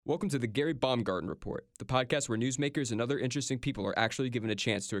Welcome to the Gary Baumgarten Report, the podcast where newsmakers and other interesting people are actually given a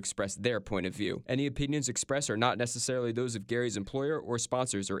chance to express their point of view. Any opinions expressed are not necessarily those of Gary's employer or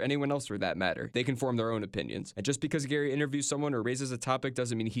sponsors or anyone else for that matter. They can form their own opinions. And just because Gary interviews someone or raises a topic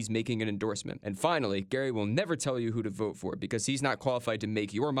doesn't mean he's making an endorsement. And finally, Gary will never tell you who to vote for because he's not qualified to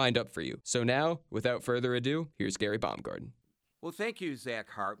make your mind up for you. So now, without further ado, here's Gary Baumgarten. Well, thank you,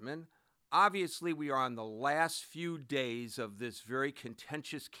 Zach Hartman. Obviously, we are on the last few days of this very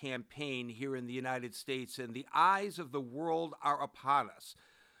contentious campaign here in the United States, and the eyes of the world are upon us.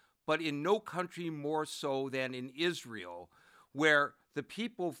 But in no country more so than in Israel, where the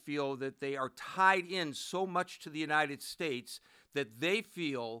people feel that they are tied in so much to the United States that they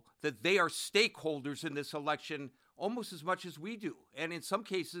feel that they are stakeholders in this election almost as much as we do, and in some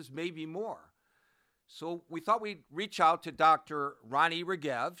cases, maybe more. So we thought we'd reach out to Dr. Roni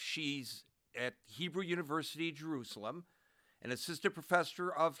Regev. She's at Hebrew University, Jerusalem, an assistant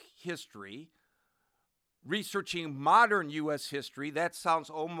professor of history, researching modern U.S. history. That sounds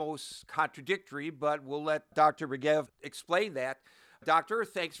almost contradictory, but we'll let Dr. Regev explain that. Doctor,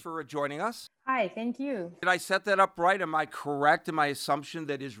 thanks for joining us. Hi, thank you. Did I set that up right? Am I correct in my assumption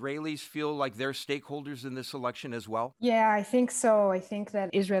that Israelis feel like they're stakeholders in this election as well? Yeah, I think so. I think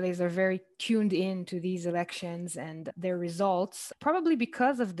that Israelis are very tuned in to these elections and their results, probably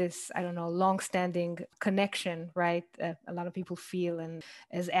because of this, long-standing connection, right? A lot of people feel and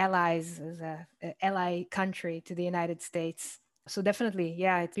as allies, as a ally country to the United States. So definitely,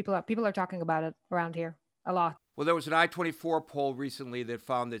 yeah, people are talking about it around here a lot. Well, there was an I-24 poll recently that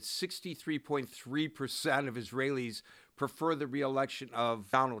found that 63.3% of Israelis prefer the re-election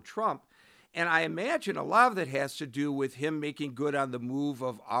of Donald Trump. And I imagine a lot of that has to do with him making good on the move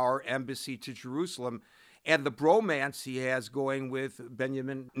of our embassy to Jerusalem and the bromance he has going with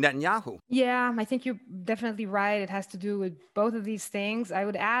Benjamin Netanyahu. Yeah, I think you're definitely right. It has to do with both of these things. I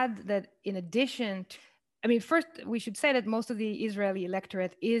would add that in addition to first, we should say that most of the Israeli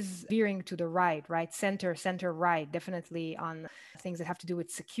electorate is veering to the right, center right, definitely on things that have to do with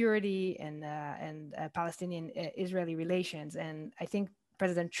security and Palestinian-Israeli relations. And I think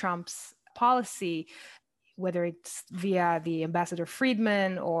President Trump's policy, whether it's via the Ambassador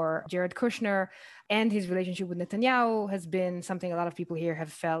Friedman or Jared Kushner, and his relationship with Netanyahu has been something a lot of people here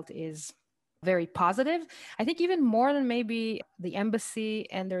have felt is very positive. I think even more than maybe the embassy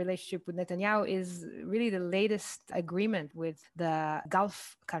and the relationship with Netanyahu is really the latest agreement with the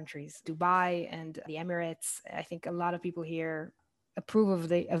Gulf countries, Dubai and the Emirates. I think a lot of people here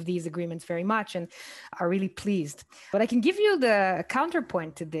approve of these agreements very much and are really pleased. But I can give you the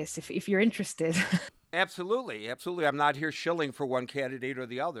counterpoint to this if you're interested. Absolutely. I'm not here shilling for one candidate or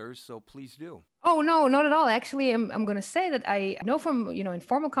the other, so please do. Oh, no, not at all. Actually, I'm going to say that I know from,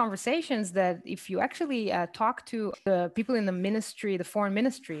 informal conversations that if you actually talk to the people in the ministry, the foreign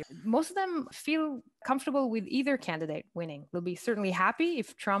ministry, most of them feel comfortable with either candidate winning. They'll be certainly happy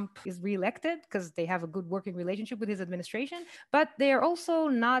if Trump is reelected because they have a good working relationship with his administration, but they are also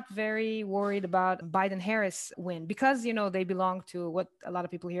not very worried about Biden-Harris win because, they belong to what a lot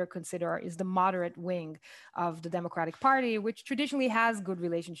of people here consider is the moderate wing of the Democratic Party, which traditionally has good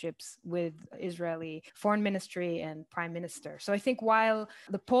relationships with Israeli foreign ministry and prime minister. So I think while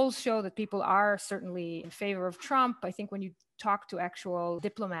the polls show that people are certainly in favor of Trump, I think when you talk to actual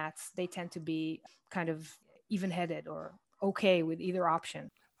diplomats, they tend to be kind of even-headed or okay with either option.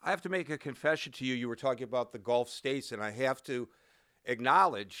 I have to make a confession to you. You were talking about the Gulf states, and I have to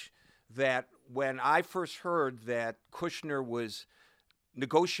acknowledge that when I first heard that Kushner was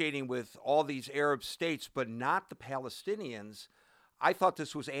negotiating with all these Arab states, but not the Palestinians, I thought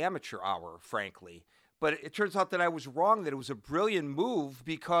this was amateur hour, frankly. But it turns out that I was wrong, that it was a brilliant move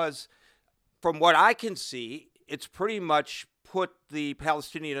because from what I can see, it's pretty much put the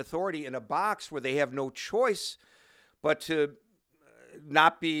Palestinian Authority in a box where they have no choice but to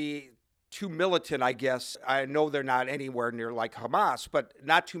not be too militant, I guess. I know they're not anywhere near like Hamas, but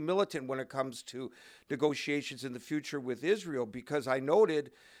not too militant when it comes to negotiations in the future with Israel, because I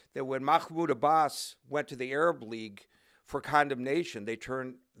noted that when Mahmoud Abbas went to the Arab League for condemnation, they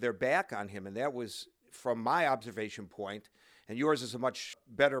turned their back on him. And that was, from my observation point, and yours is a much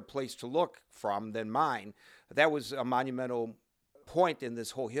better place to look from than mine, that was a monumental point in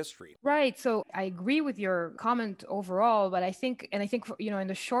this whole history. Right. So I agree with your comment overall, but I think in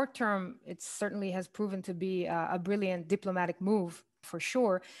the short term, it certainly has proven to be a brilliant diplomatic move for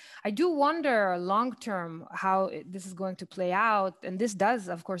sure. I do wonder long term how this is going to play out. And this does,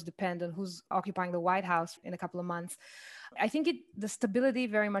 of course, depend on who's occupying the White House in a couple of months. I think the stability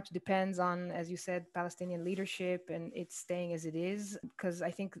very much depends on, as you said, Palestinian leadership and it staying as it is, because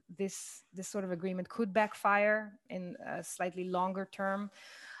I think this sort of agreement could backfire in a slightly longer term.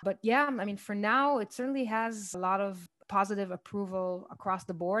 But yeah, I mean, for now, it certainly has a lot of positive approval across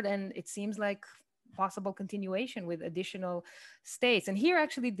the board, and it seems like possible continuation with additional states. And here,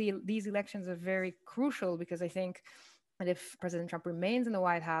 actually, these elections are very crucial because I think and if President Trump remains in the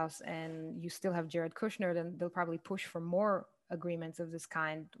White House and you still have Jared Kushner, then they'll probably push for more agreements of this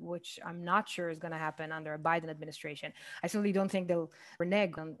kind, which I'm not sure is going to happen under a Biden administration. I certainly don't think they'll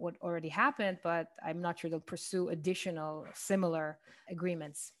renege on what already happened, but I'm not sure they'll pursue additional similar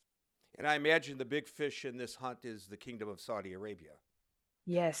agreements. And I imagine the big fish in this hunt is the Kingdom of Saudi Arabia.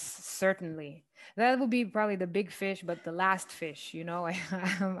 Yes, certainly. That would be probably the big fish, but the last fish,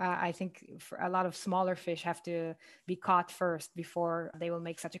 I think a lot of smaller fish have to be caught first before they will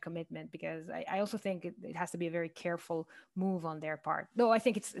make such a commitment, because I also think it has to be a very careful move on their part. Though I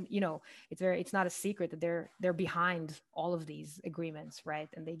think it's not a secret that they're behind all of these agreements, right?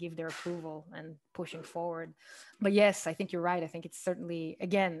 And they give their approval and pushing forward. But yes, I think you're right. I think it's certainly,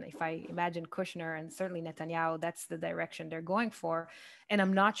 again, if I imagine Kushner and certainly Netanyahu, that's the direction they're going for. And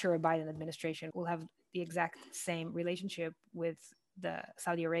I'm not sure a Biden administration will have the exact same relationship with the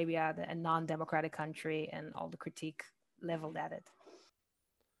Saudi Arabia, a non-democratic country, and all the critique leveled at it.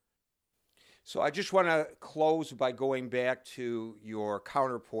 So I just want to close by going back to your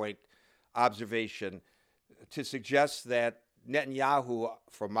counterpoint observation to suggest that Netanyahu,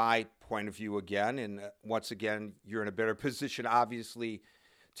 from my point of view again, and once again, you're in a better position, obviously,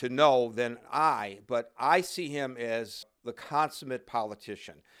 to know than I, but I see him as the consummate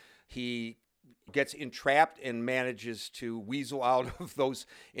politician. He gets entrapped and manages to weasel out of those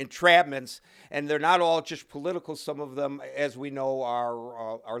entrapments. And they're not all just political. Some of them, as we know,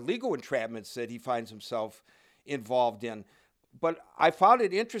 are legal entrapments that he finds himself involved in. But I found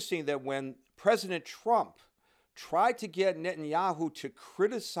it interesting that when President Trump tried to get Netanyahu to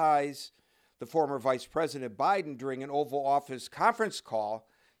criticize the former Vice President Biden during an Oval Office conference call,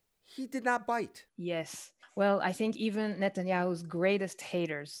 he did not bite. Yes. Well, I think even Netanyahu's greatest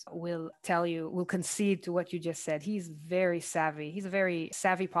haters will concede to what you just said. He's very savvy. He's a very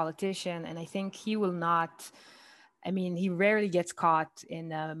savvy politician. And I think he will not, he rarely gets caught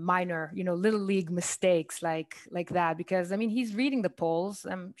in minor, little league mistakes like that, because, he's reading the polls.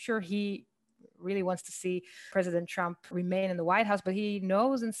 I'm sure he really wants to see President Trump remain in the White House, but he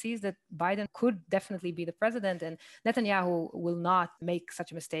knows and sees that Biden could definitely be the president, and Netanyahu will not make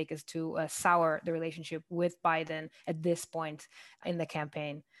such a mistake as to sour the relationship with Biden at this point in the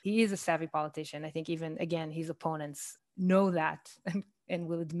campaign. He is a savvy politician. I think even, again, his opponents know that and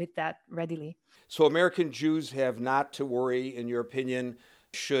will admit that readily. So American Jews have not to worry, in your opinion,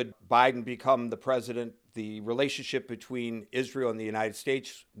 should Biden become the president. The relationship between Israel and the United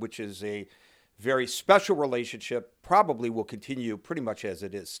States, which is a very special relationship, probably will continue pretty much as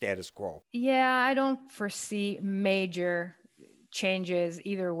it is, status quo. Yeah, I don't foresee major changes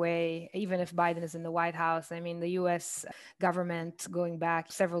either way, even if Biden is in the White House. The U.S. government going back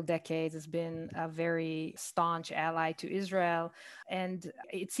several decades has been a very staunch ally to Israel. And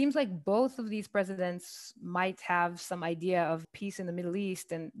it seems like both of these presidents might have some idea of peace in the Middle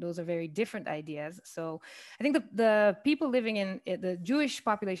East, and those are very different ideas. So I think the people living in the Jewish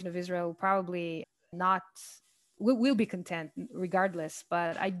population of Israel probably not will be content regardless.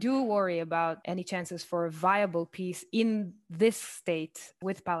 But I do worry about any chances for a viable peace in this state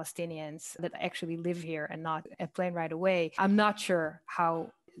with Palestinians that actually live here and not a plane ride away. I'm not sure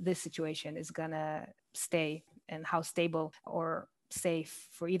how this situation is going to stay and how stable or safe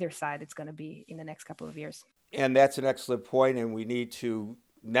for either side it's going to be in the next couple of years. And that's an excellent point. And we need to,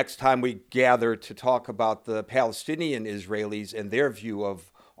 next time we gather, to talk about the Palestinian Israelis and their view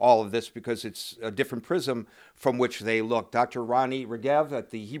of all of this, because it's a different prism from which they look. Dr. Roni Regev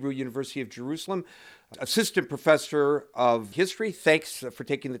at the Hebrew University of Jerusalem, Assistant Professor of History, thanks for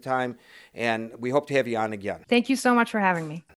taking the time, and we hope to have you on again. Thank you so much for having me.